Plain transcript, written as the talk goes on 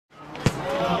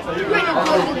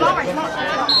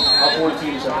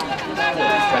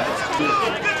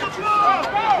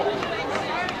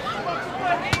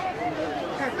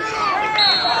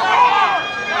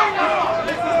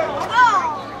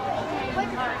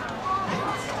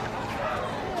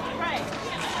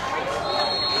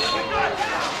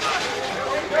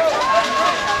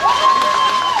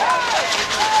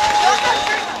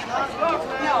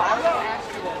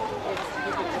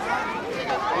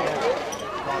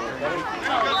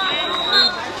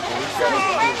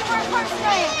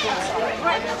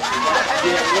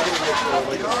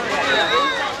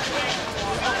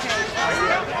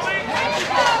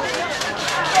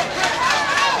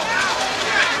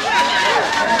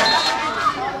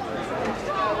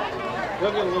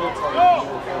They'll get a little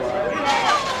tight.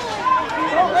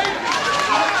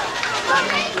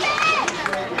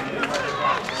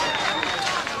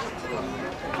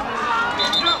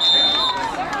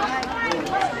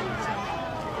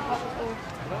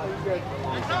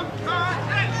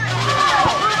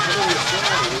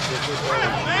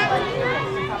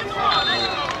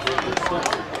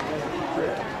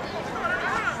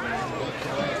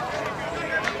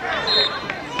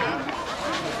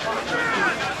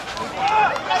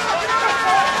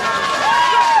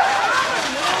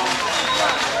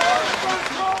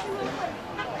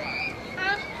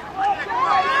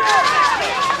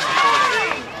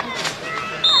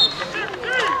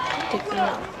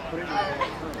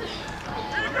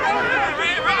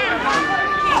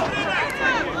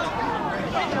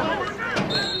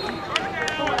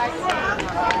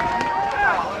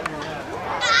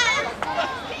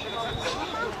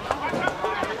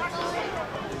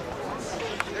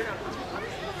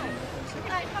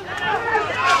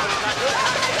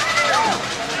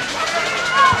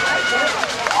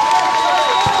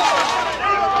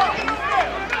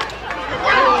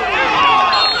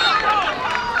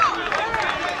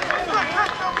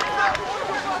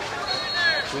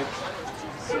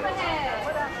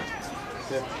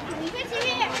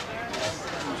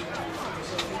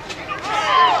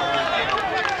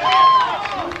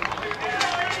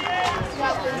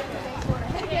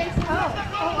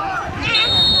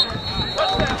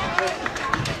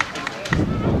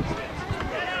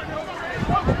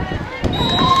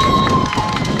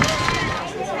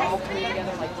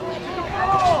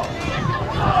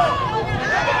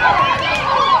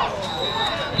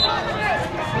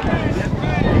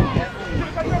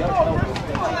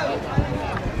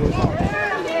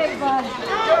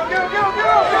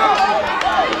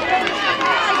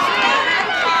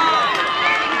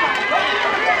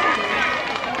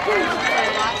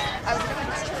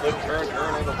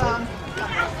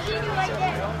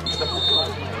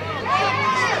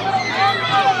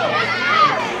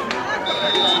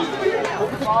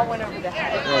 The ball went over the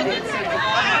head.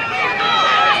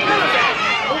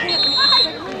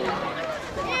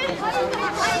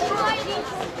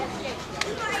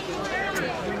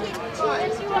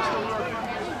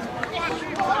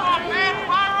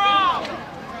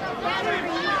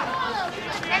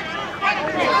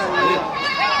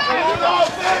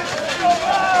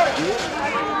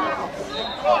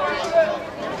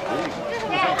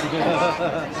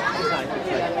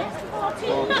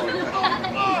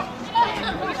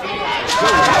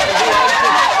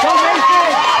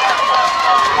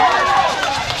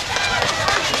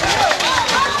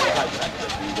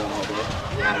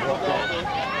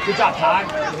 Good job, Todd.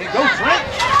 Go, Trent.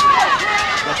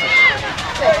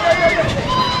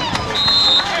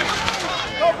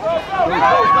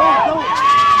 Go.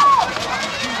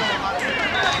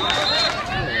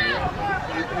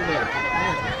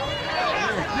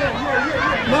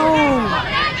 No.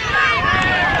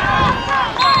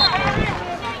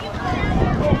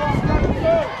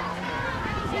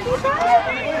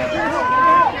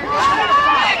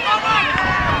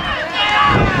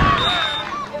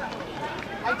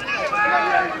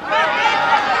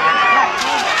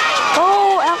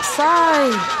 Oh,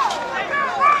 outside.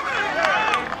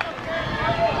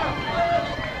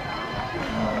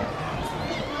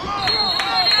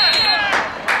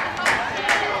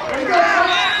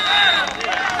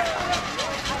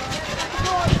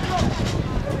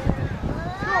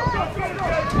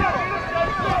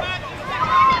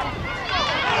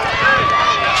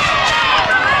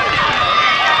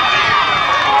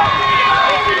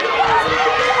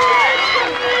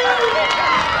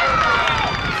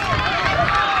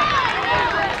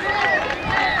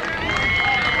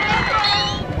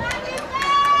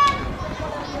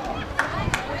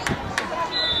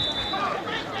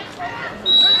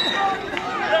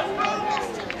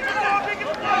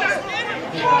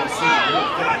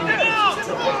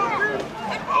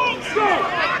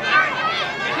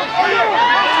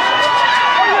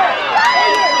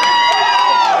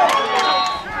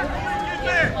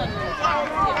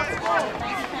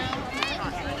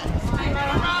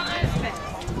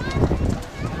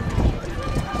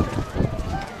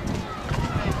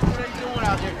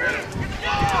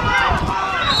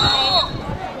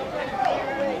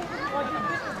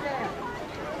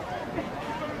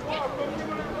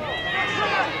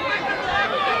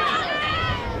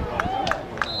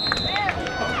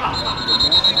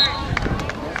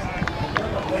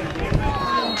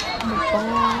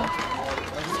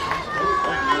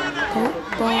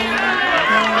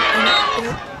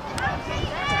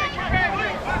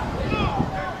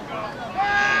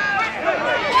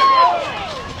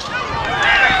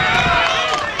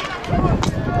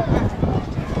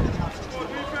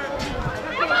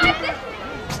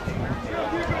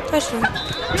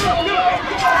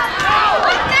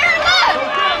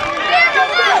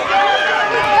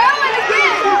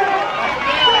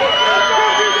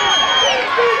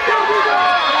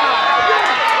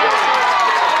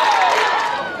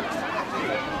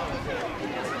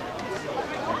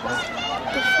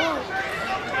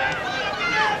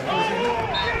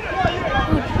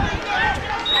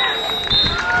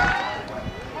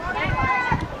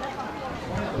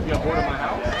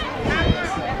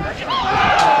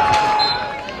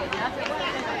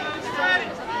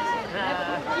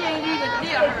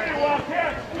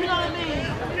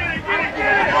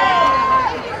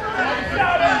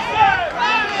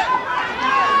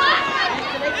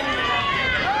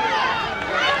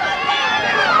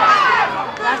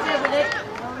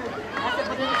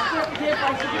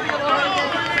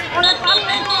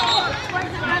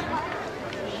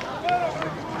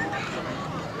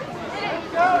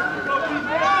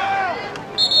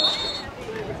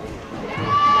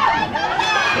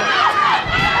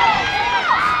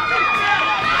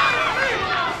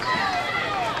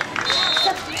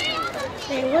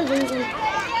 We're losing.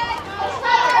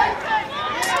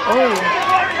 Oh.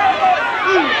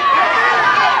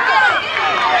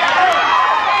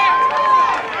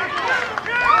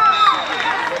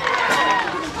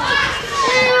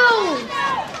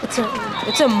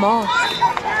 It's a moth.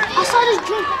 I saw this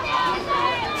drink.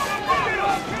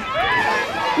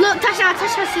 Look, touchdown,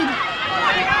 City.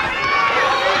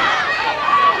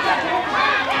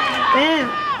 Damn.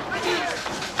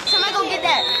 Somebody go get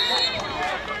that.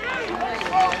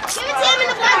 Give it to him in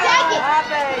the black jacket.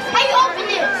 How you open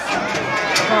this?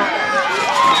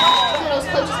 One of those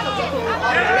coaches comes up here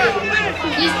all the way.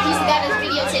 He's got his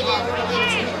videotape and we're going to get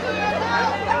it to him.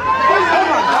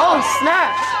 Oh,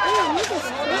 snap.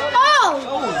 Oh!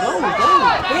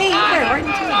 Hey, right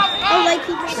into it. I like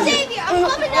people. Xavier, I'm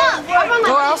coming up.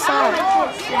 Go outside.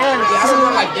 I don't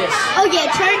run like this. Oh yeah,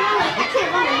 church.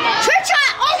 Church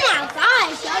shot. Oh my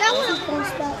gosh, y'all, that was a fun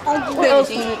spot. What else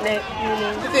do you need, Nick?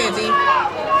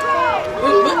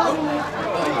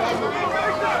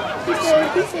 He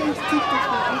said he's deep.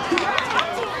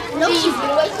 No, she's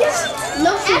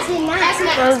no, she's in that.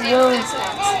 Let's go.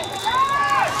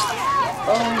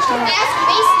 Oh, shit.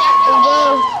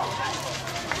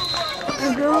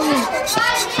 Let's go.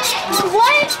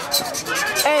 What?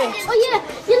 Hey. Oh yeah,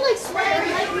 you like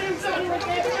sweating like something like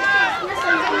that.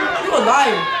 You a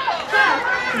liar.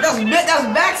 That's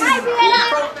Max's.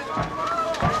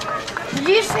 Did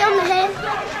you see on the head?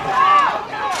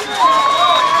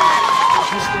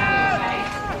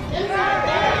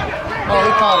 Oh,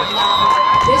 we called it.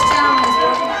 This channel is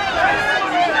working.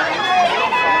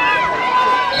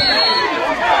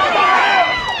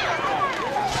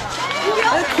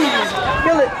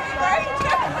 Kill it.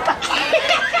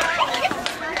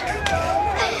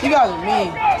 You guys are mean.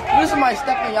 Look at somebody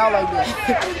stepping y'all like this.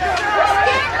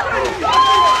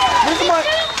 Look somebody.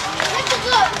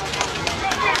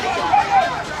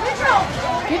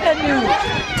 Get that dude.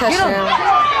 Touchdown.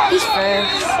 He's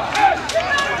fast.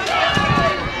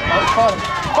 Caught him.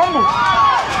 Fumble.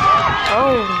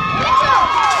 Oh.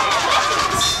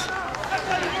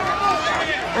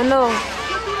 I know.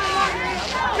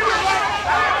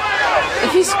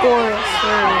 If he scores,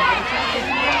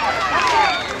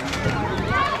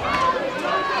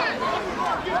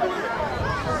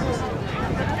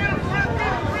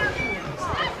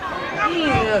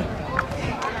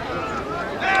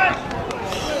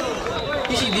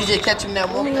 You see DJ catch him that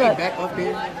one. He back up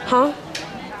here. huh?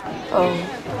 Oh.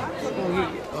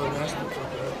 Oh, that's the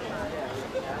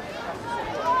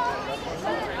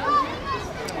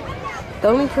The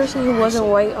only person who wasn't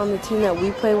white on the team that we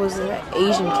played was an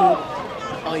Asian kid.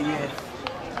 Oh, yeah.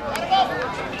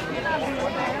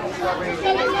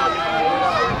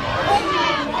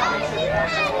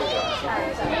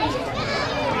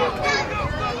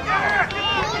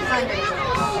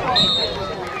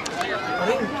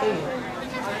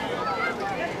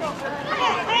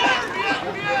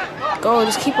 Go,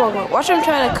 just keep on going. Watch him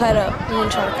try to cut up. He's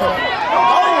gonna try to cut up.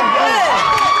 Oh, yeah.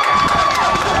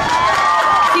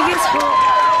 If he gets home.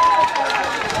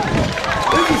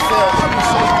 What did you feel?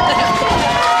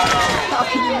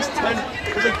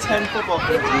 There's like 10 football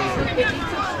fields.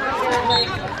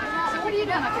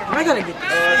 I gotta get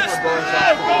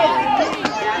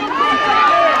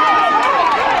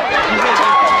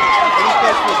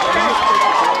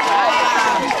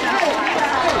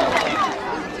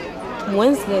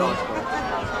Wednesday.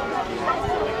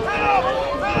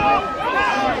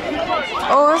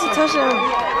 Oh, that's a touchdown.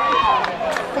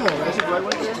 Come on, man. Is it right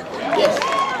Wednesday? Yes.